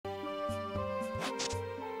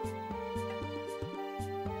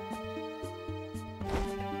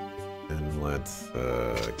let's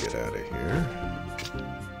get out of here.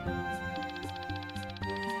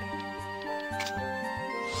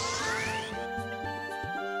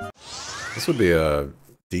 This would be a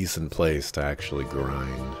decent place to actually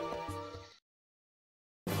grind.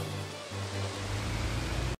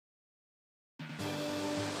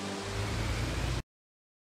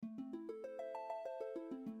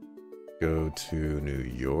 Go to New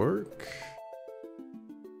York.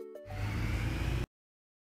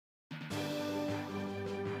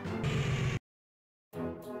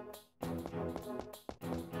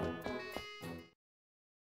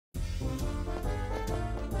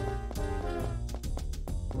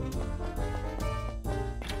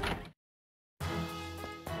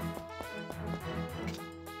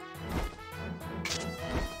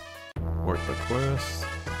 Work the quest.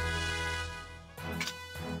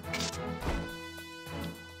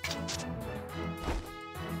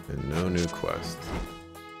 And no new quest.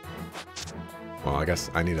 Well, I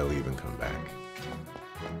guess I need to leave and come back.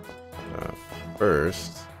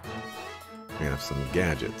 First, we have some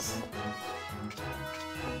gadgets.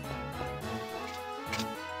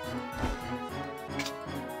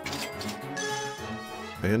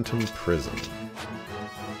 Phantom Prism.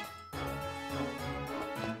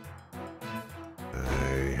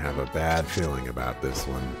 I have a bad feeling about this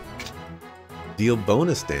one. Deal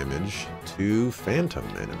bonus damage to Phantom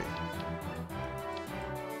enemy.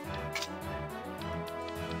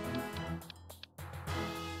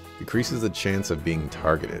 Decreases the chance of being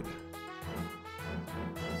targeted.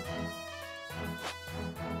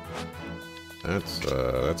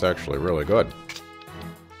 That's actually really good.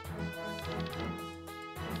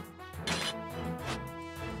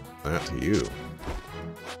 That to you.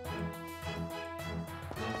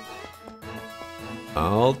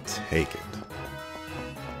 I'll take it.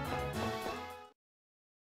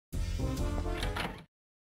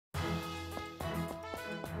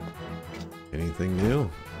 Anything new?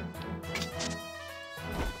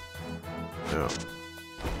 No.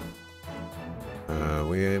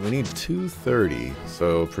 We need 230,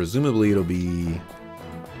 so presumably it'll be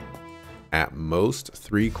at most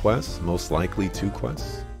 3 quests, most likely 2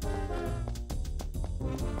 quests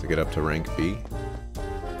to get up to rank B.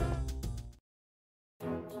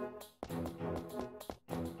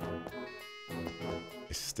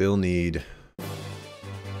 I still need...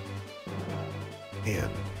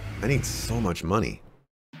 Man, I need so much money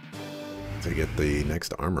to get the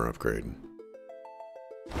next armor upgrade.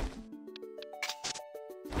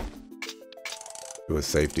 Do a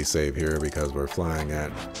safety save here because we're flying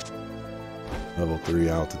at level 3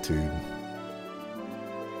 altitude.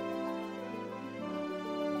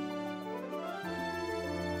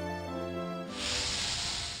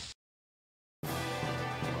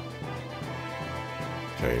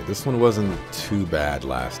 Okay, this one wasn't too bad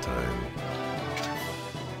last time.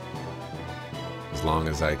 As long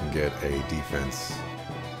as I can get a defense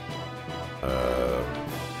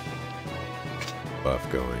buff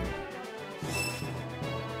going.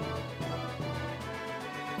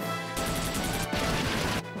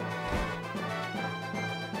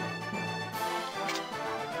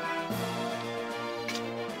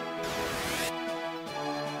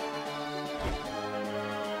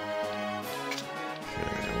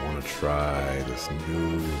 Try this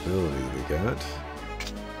new ability we got.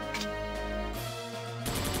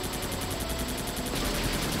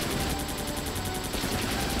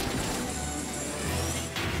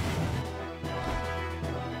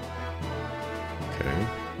 Okay.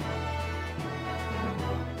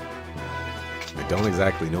 I don't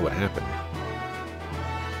exactly know what happened.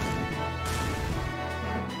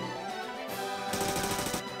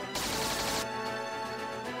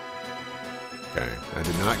 Okay, I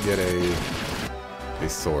did not get a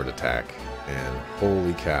sword attack, and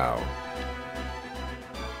holy cow,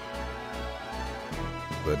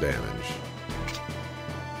 the damage.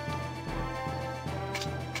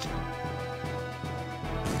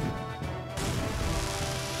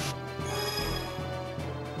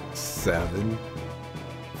 Seven.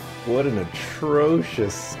 What an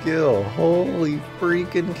atrocious skill. Holy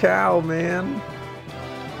freaking cow, man.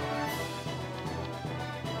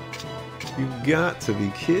 You've got to be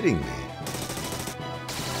kidding me.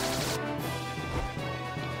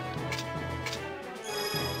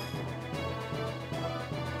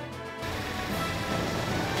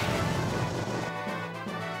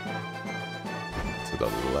 To the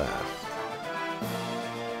left.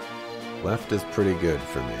 Left is pretty good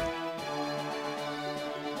for me.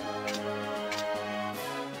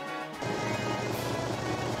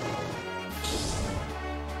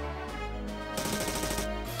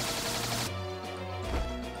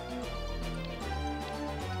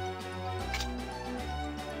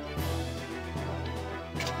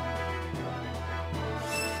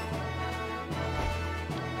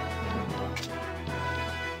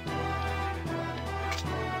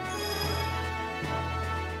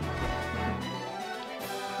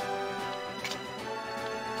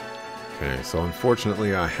 Okay, so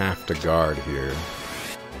unfortunately I have to guard here.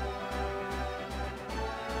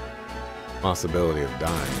 Possibility of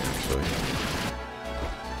dying, actually.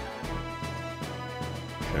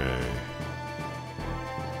 Okay.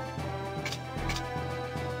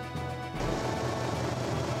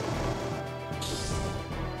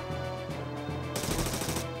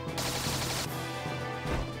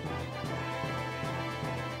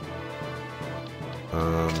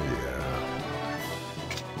 Yeah.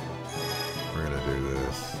 We're gonna do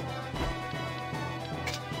this.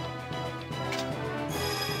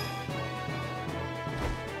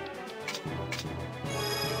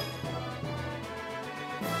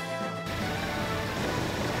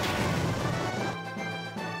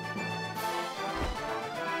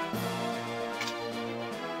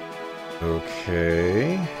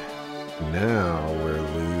 Okay. Now we're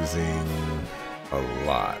losing a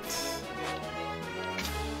lot.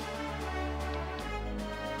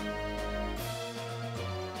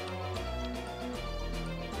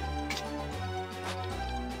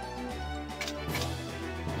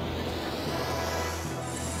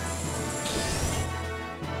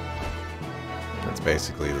 That's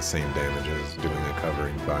basically the same damage as doing a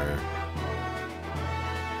covering fire.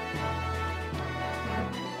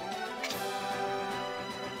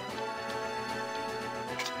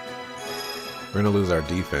 We're going to lose our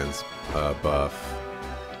defense buff,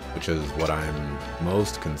 which is what I'm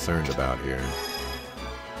most concerned about here.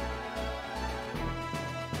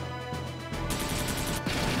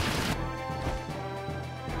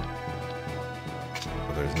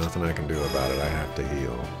 But there's nothing I can do about it. I have to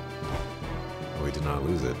heal. We did not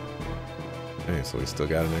lose it. Okay, so we still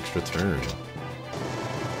got an extra turn.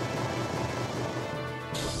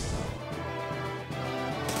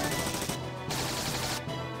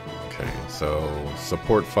 Okay, so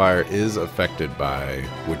support fire is affected by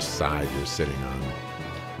which side you're sitting on.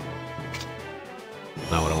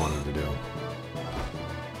 Not what I wanted to do.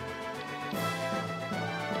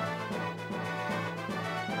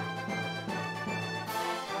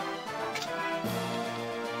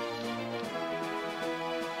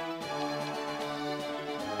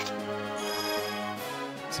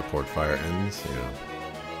 Support fire ends, yeah.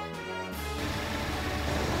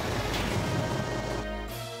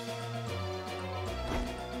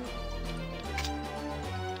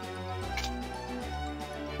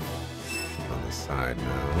 On the side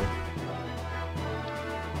now.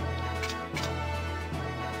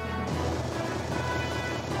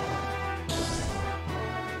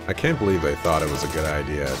 I can't believe they thought it was a good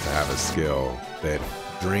idea to have a skill that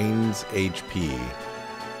drains HP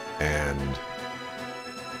and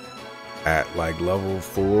at like level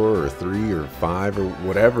 4 or 3 or 5 or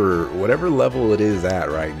whatever level it is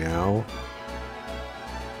at right now,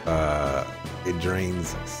 it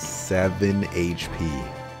drains 7 HP.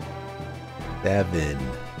 7.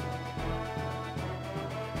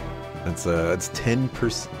 That's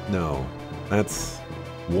 10%. No, that's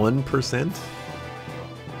 1%.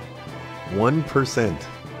 1%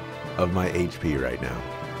 of my HP right now.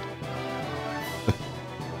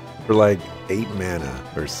 For like 8 mana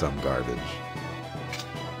or some garbage.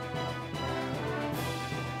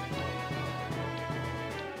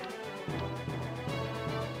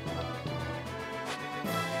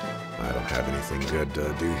 I don't have anything good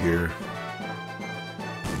to do here.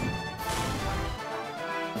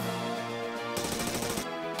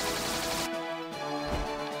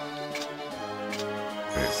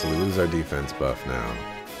 Alright, so we lose our defense buff now.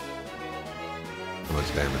 How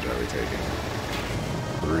much damage are we taking?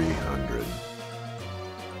 300.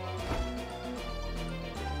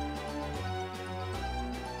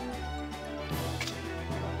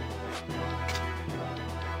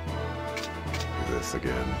 Do this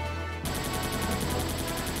again.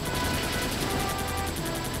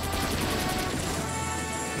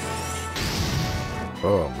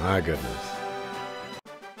 Oh my goodness.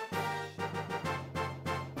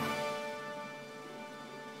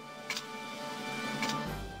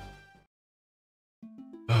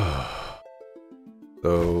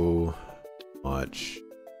 So much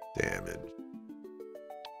damage.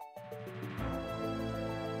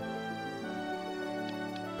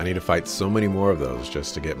 I need to fight so many more of those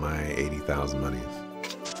just to get my 80,000 monies.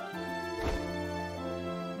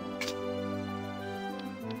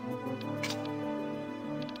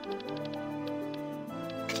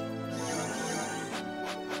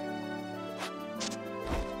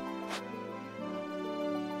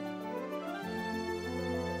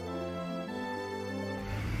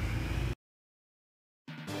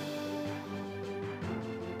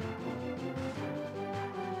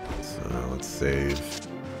 So let's save.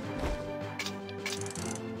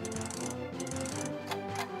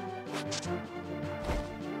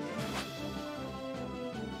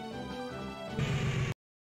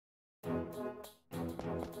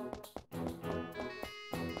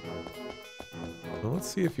 Well, let's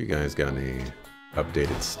see if you guys got any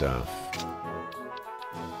updated stuff.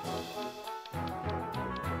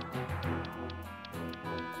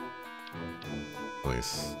 At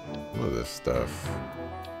least some of this stuff.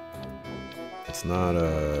 It's not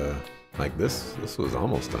like this. This was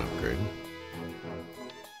almost an upgrade.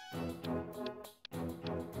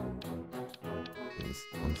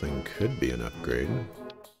 Something could be an upgrade.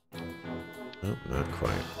 Nope, not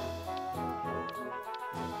quite.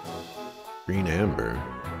 Green amber.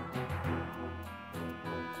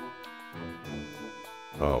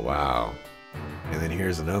 Oh wow! And then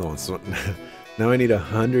here's another one. So now I need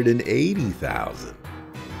 180,000.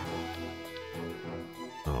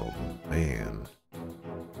 Oh man!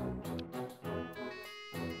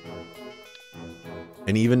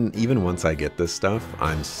 And even once I get this stuff,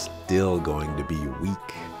 I'm still going to be weak.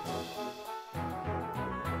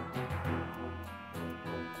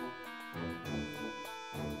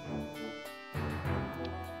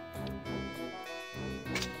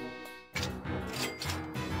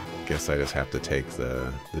 Guess I just have to take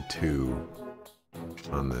the 2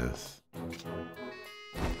 on this.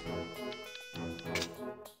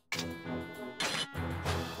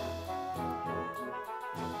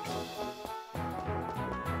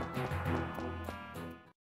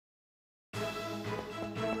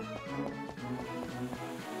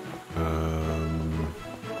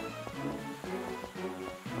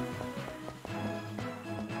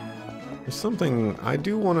 There's something I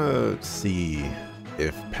do want to see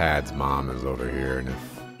if Pad's mom is over here and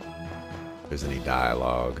if there's any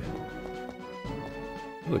dialogue.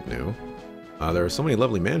 You look new. There are so many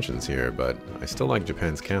lovely mansions here, but I still like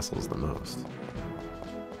Japan's castles the most.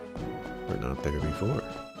 We're not there before.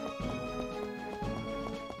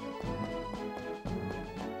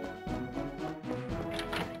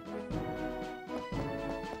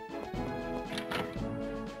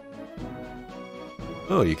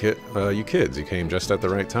 Oh, you kids, you came just at the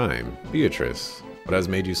right time. Beatrice, what has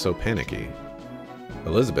made you so panicky?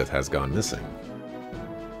 Elizabeth has gone missing.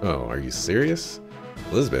 Oh, are you serious?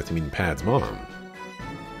 Elizabeth, you mean Pad's mom?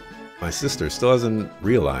 My sister still hasn't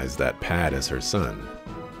realized that Pad is her son.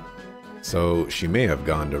 So she may have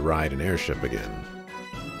gone to ride an airship again.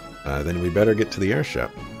 Then we better get to the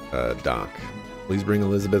airship, Doc. Please bring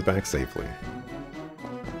Elizabeth back safely.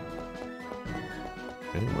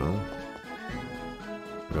 Okay, well,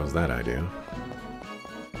 there goes that idea.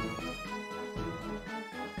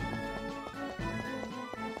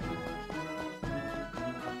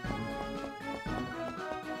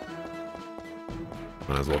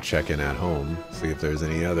 Might as well check in at home, see if there's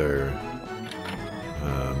any other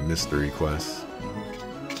mystery quests.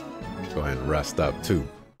 Go ahead and rest up too.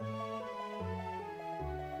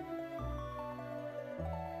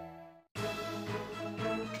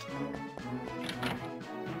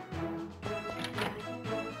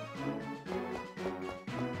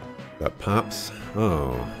 Got Pops?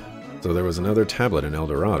 Oh. So there was another tablet in El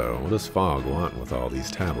Dorado. What does Fogg want with all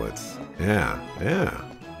these tablets? Yeah.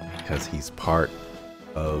 Because he's part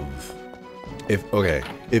of...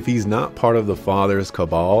 If he's not part of the Father's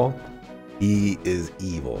cabal, he is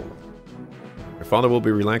evil. Your father will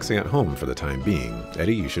be relaxing at home for the time being.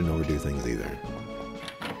 Eddie, you shouldn't overdo things either.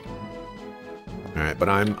 Alright, but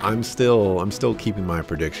I'm still keeping my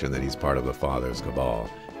prediction that he's part of the Father's cabal.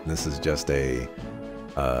 And this is just a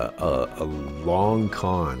long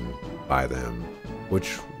con by them,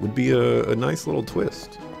 which would be a nice little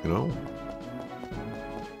twist, you know?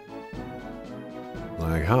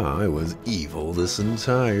 Like, I was evil this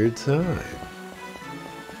entire time.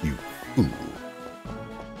 You fool.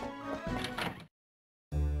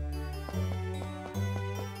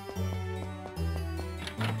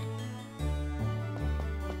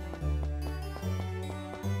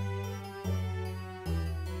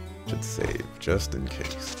 Should save, just in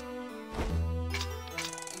case.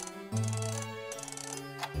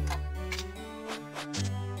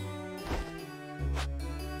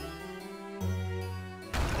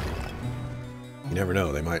 You never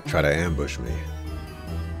know, they might try to ambush me.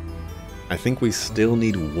 I think we still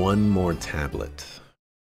need one more tablet.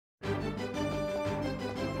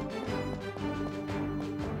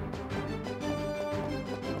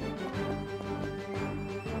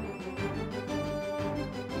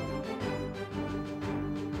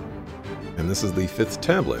 And this is the 5th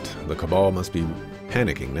tablet. The Cabal must be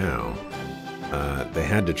panicking now. They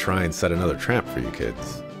had to try and set another trap for you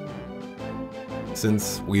kids.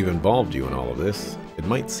 Since we've involved you in all of this, it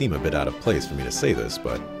might seem a bit out of place for me to say this,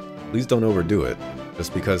 but please don't overdo it.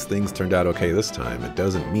 Just because things turned out okay this time, it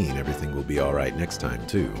doesn't mean everything will be alright next time,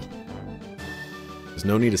 too. There's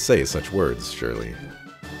no need to say such words, Shirley.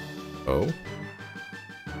 Oh?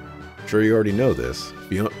 sure you already know this.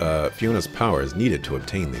 Fiona's power is needed to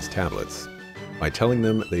obtain these tablets. By telling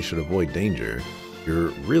them they should avoid danger, you're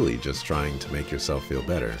really just trying to make yourself feel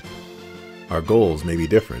better. Our goals may be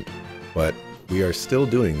different, but we are still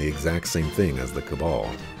doing the exact same thing as the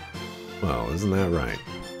Cabal. Well, isn't that right?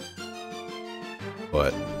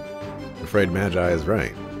 But I'm afraid Magi is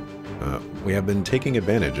right. We have been taking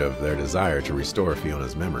advantage of their desire to restore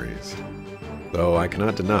Fiona's memories. Though I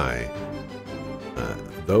cannot deny,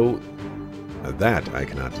 though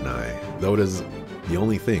it is the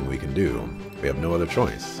only thing we can do, we have no other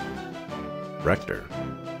choice. Rector,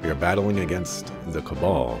 we are battling against the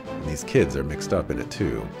Cabal, and these kids are mixed up in it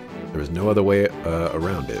too. There is no other way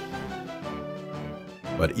around it.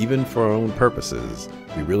 But even for our own purposes,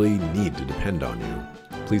 we really need to depend on you.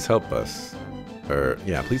 Please help us.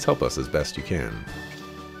 Please help us as best you can.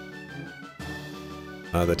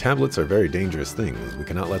 The tablets are very dangerous things. We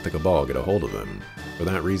cannot let the Cabal get a hold of them. For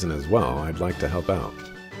that reason as well, I'd like to help out.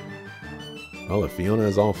 Well, if Fiona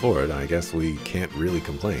is all for it, I guess we can't really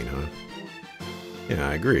complain, huh? Yeah,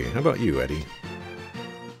 I agree. How about you, Eddie?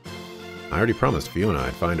 I already promised Fiona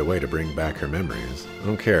I'd find a way to bring back her memories. I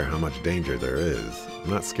don't care how much danger there is. I'm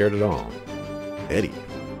not scared at all. Eddie.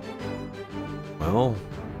 Well,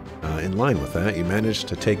 in line with that, you managed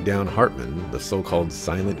to take down Hartman, the so-called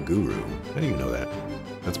silent guru. How do you know that?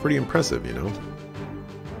 That's pretty impressive, you know?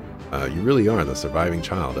 You really are the surviving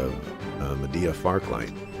child of Medea Farklight.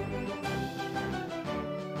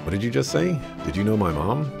 What did you just say? Did you know my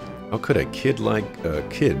mom? How could a kid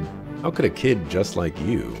just like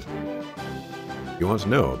you? You want to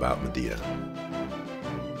know about Medea?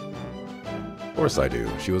 Of course I do.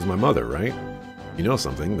 She was my mother, right? You know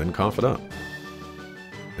something, then cough it up.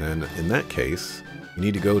 And in that case, you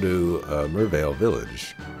need to go to Mervale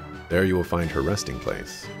Village. There you will find her resting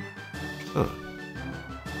place. Huh.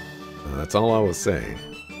 That's all I will say.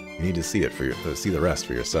 You need to see it see the rest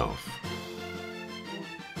for yourself.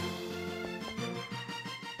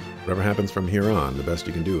 Whatever happens from here on, the best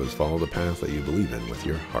you can do is follow the path that you believe in with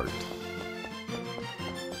your heart.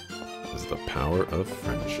 Is the power of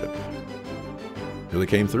friendship. Really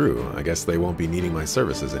came through. I guess they won't be needing my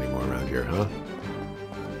services anymore around here, huh?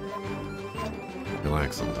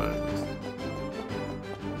 Relax sometimes.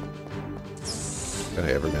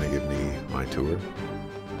 Guy ever gonna give me my tour?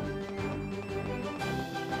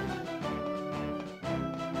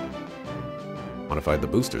 Modified the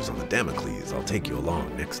boosters on the Damocles. I'll take you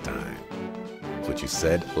along next time. That's what you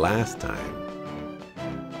said last time.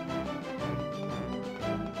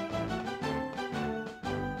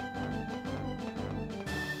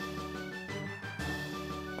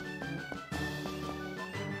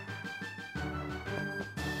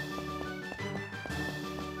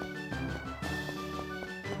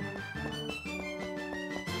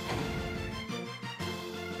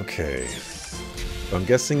 Okay. So I'm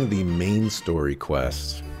guessing the main story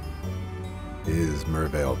quest is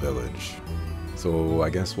Mervale Village. So I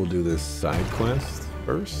guess we'll do this side quest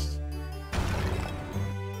first.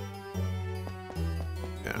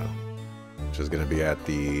 Yeah. Which is going to be at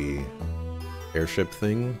the airship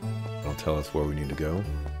thing. It'll tell us where we need to go.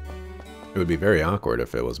 It would be very awkward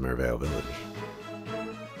if it was Mervale Village.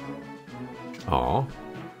 Aw.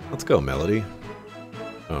 Let's go, Melody.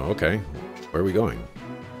 Oh, okay. Where are we going?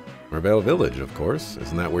 Mervale Village, of course.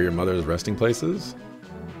 Isn't that where your mother's resting place is?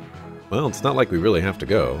 Well, it's not like we really have to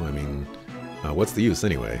go. I mean, what's the use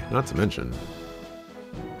anyway? Not to mention.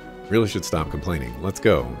 Really should stop complaining. Let's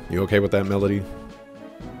go. You okay with that, Melody?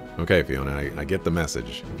 Okay, Fiona, I get the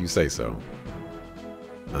message, if you say so.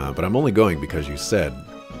 But I'm only going because you said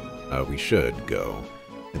we should go.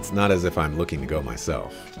 It's not as if I'm looking to go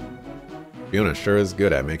myself. Fiona sure is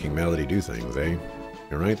good at making Melody do things, eh?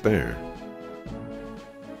 You're right there.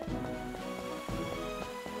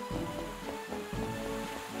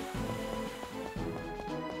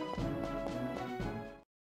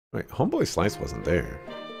 Wait, Homeboy Slice wasn't there.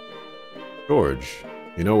 George,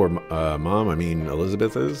 you know where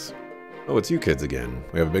Elizabeth is? Oh, it's you kids again.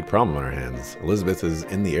 We have a big problem on our hands. Elizabeth is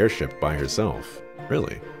in the airship by herself.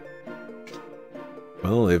 Really?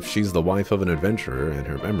 Well, if she's the wife of an adventurer and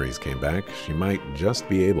her memories came back, she might just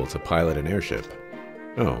be able to pilot an airship.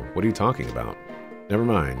 Oh, what are you talking about? Never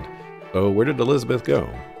mind. So where did Elizabeth go?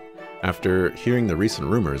 After hearing the recent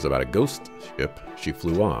rumors about a ghost ship, she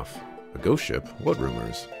flew off. A ghost ship? What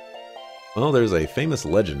rumors? Well, there's a famous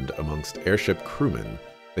legend amongst airship crewmen.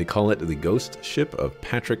 They call it the ghost ship of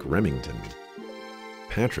Patrick Remington.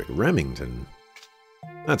 Patrick Remington?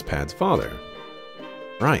 That's Pad's father.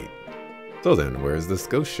 Right. So then, where is this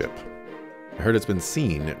ghost ship? I heard it's been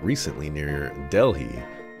seen recently near Delhi.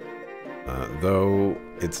 Though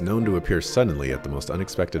it's known to appear suddenly at the most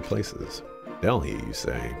unexpected places. Delhi, you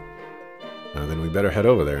say? Then we better head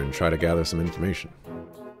over there and try to gather some information.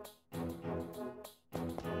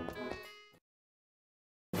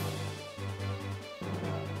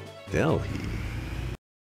 Delhi.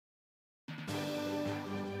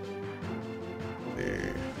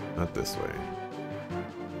 Not this way.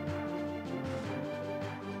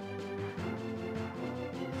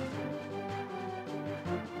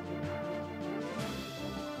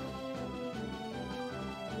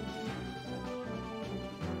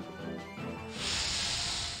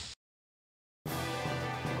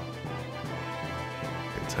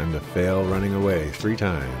 Time to fail running away 3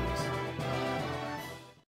 times.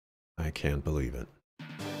 I can't believe it.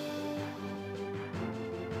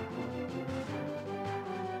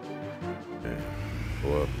 Okay.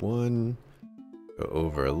 Go up 1, go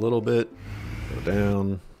over a little bit, go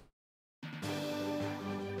down.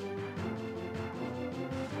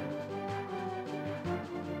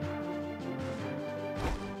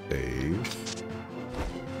 Save.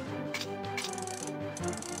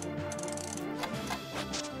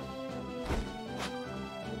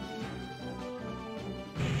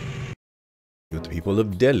 What the people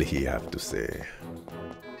of Delhi have to say.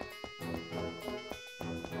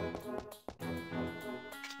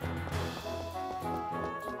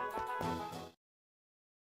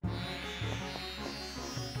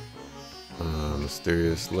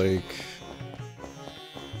 Mysterious lake.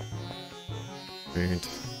 Right.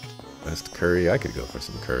 Best curry. I could go for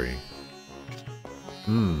some curry.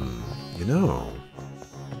 You know,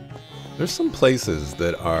 there's some places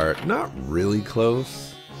that are not really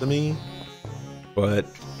close to me, but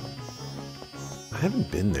I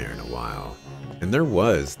haven't been there in a while. And there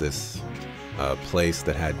was this place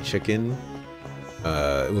that had chicken.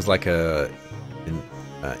 It was like an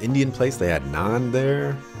Indian place. They had naan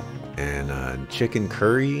there and chicken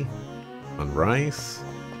curry on rice.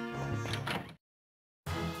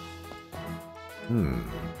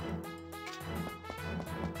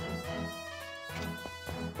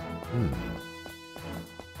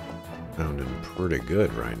 Sounding pretty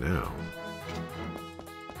good right now.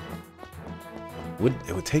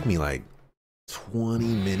 It would take me like 20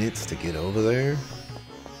 minutes to get over there.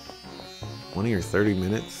 20 or 30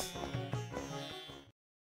 minutes.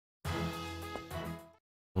 I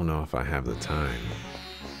don't know if I have the time.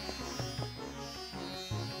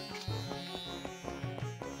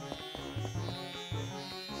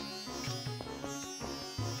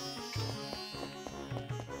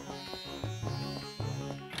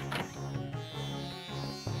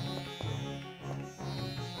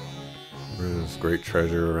 There's great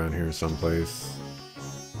treasure around here someplace.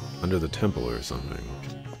 Under the temple or something.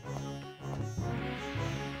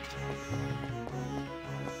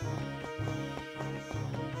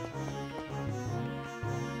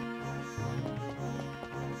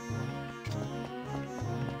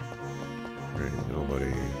 Right,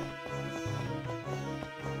 nobody.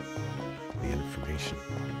 The information.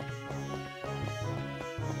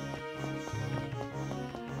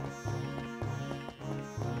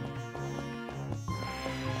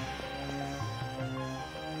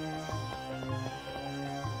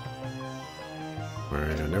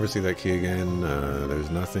 Alright, I never see that key again. There's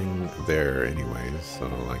nothing there anyways, so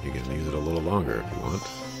like you can use it a little longer if you want.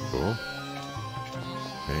 Cool.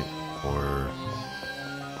 Okay, more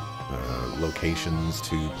locations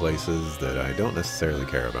to places that I don't necessarily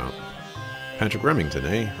care about. Patrick Remington,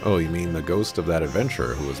 eh? Oh, you mean the ghost of that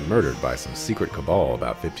adventurer who was murdered by some secret cabal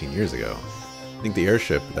about 15 years ago. I think the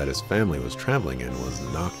airship that his family was traveling in was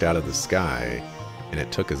knocked out of the sky and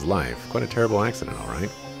it took his life. Quite a terrible accident, alright?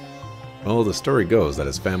 Well, the story goes that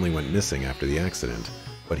his family went missing after the accident,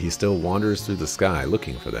 but he still wanders through the sky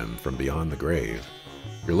looking for them from beyond the grave.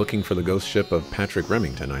 If you're looking for the ghost ship of Patrick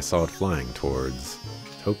Remington, I saw it flying towards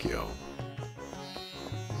Tokyo.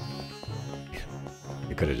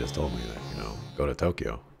 You could have just told me that, you know, go to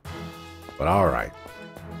Tokyo. But alright.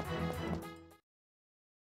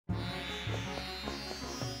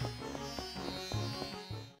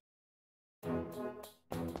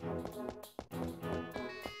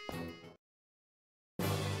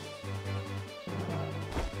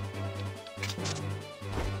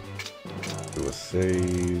 Do a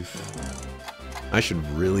save. I should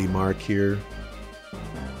really mark here.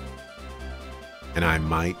 And I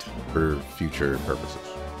might for future purposes.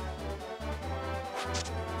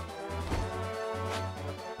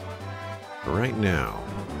 But right now,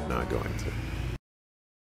 I'm not going to.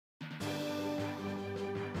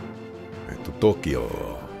 Right, to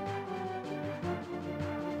Tokyo.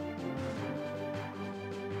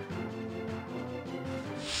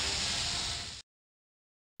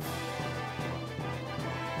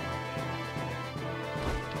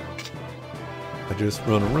 just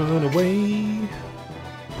run away.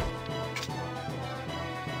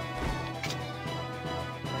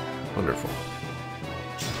 Wonderful.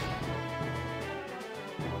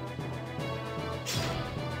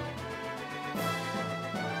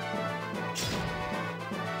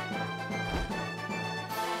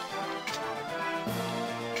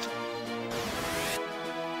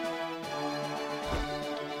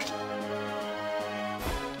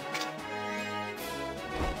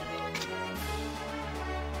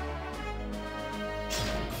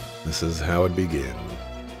 This is how it began.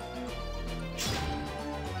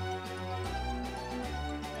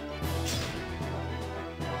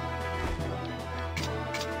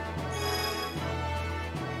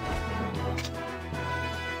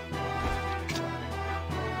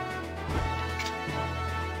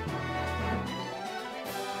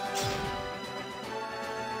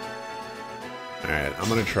 Alright, I'm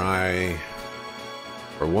gonna try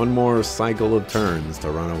for one more cycle of turns to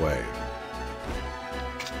run away.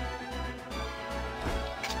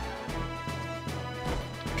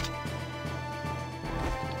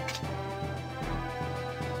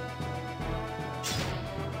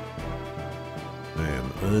 I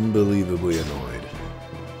am unbelievably annoyed.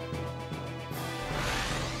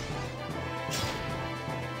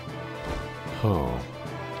 Oh,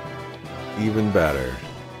 even better.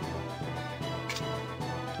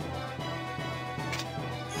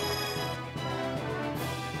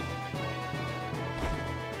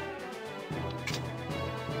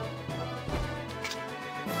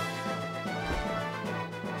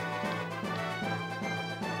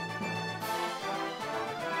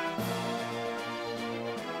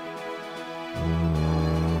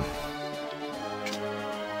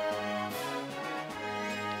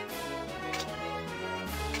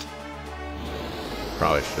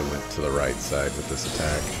 Probably should have went to the right side with this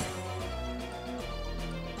attack.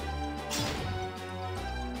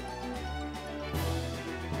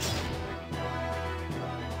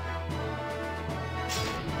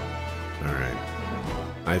 Alright.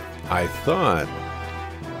 I thought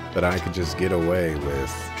that I could just get away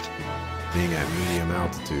with being at medium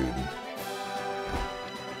altitude.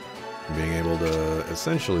 Being able to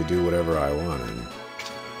essentially do whatever I wanted.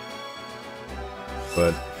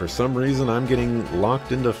 But for some reason, I'm getting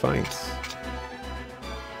locked into fights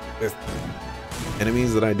with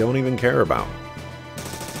enemies that I don't even care about.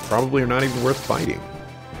 Probably are not even worth fighting.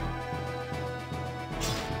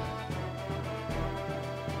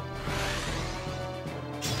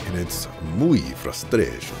 And it's muy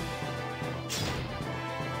frustration.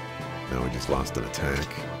 Now we just lost an attack.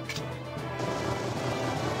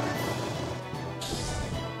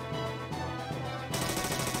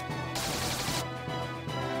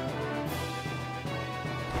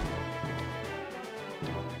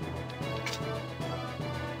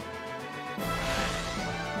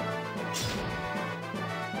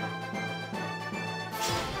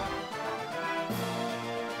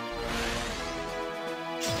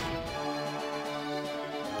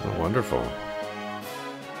 Oh, wonderful.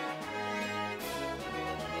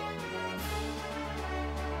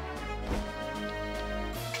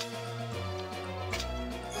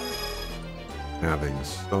 Having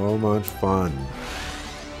so much fun.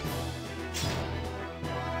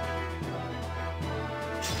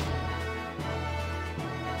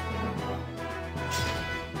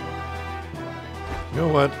 You know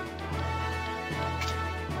what?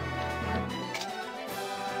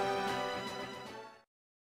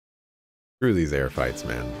 Screw these air fights,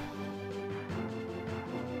 man.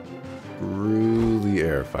 Screw the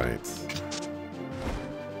air fights.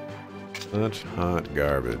 Such hot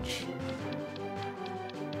garbage.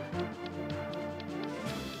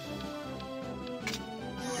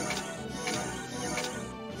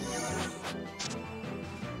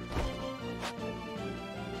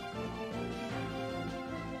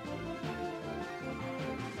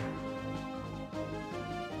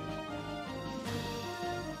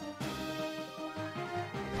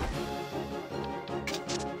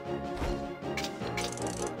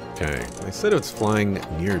 Okay, they said it's flying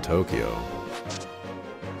near Tokyo.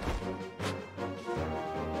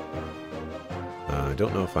 I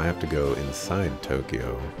don't know if I have to go inside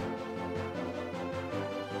Tokyo.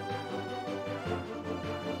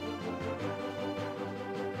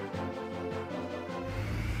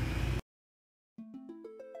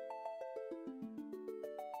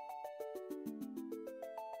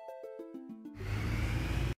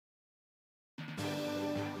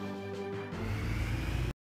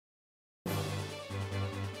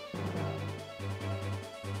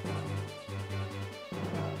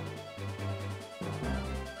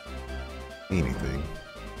 Anything.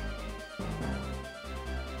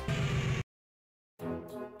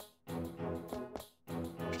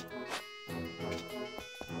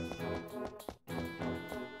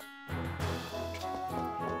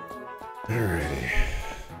 Alrighty.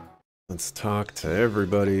 Let's talk to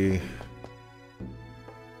everybody.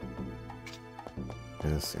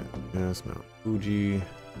 Yes, Mount Fuji.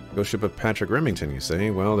 Ghost ship of Patrick Remington, you say?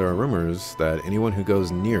 Well, there are rumors that anyone who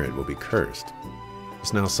goes near it will be cursed.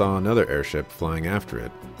 Just now saw another airship flying after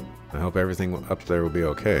it. I hope everything up there will be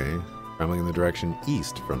okay. Traveling in the direction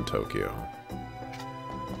east from Tokyo.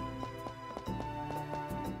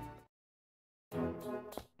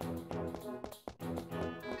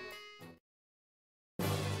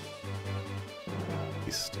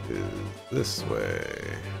 East is this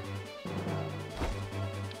way.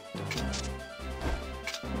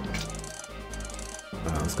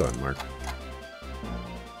 Let's go ahead and mark.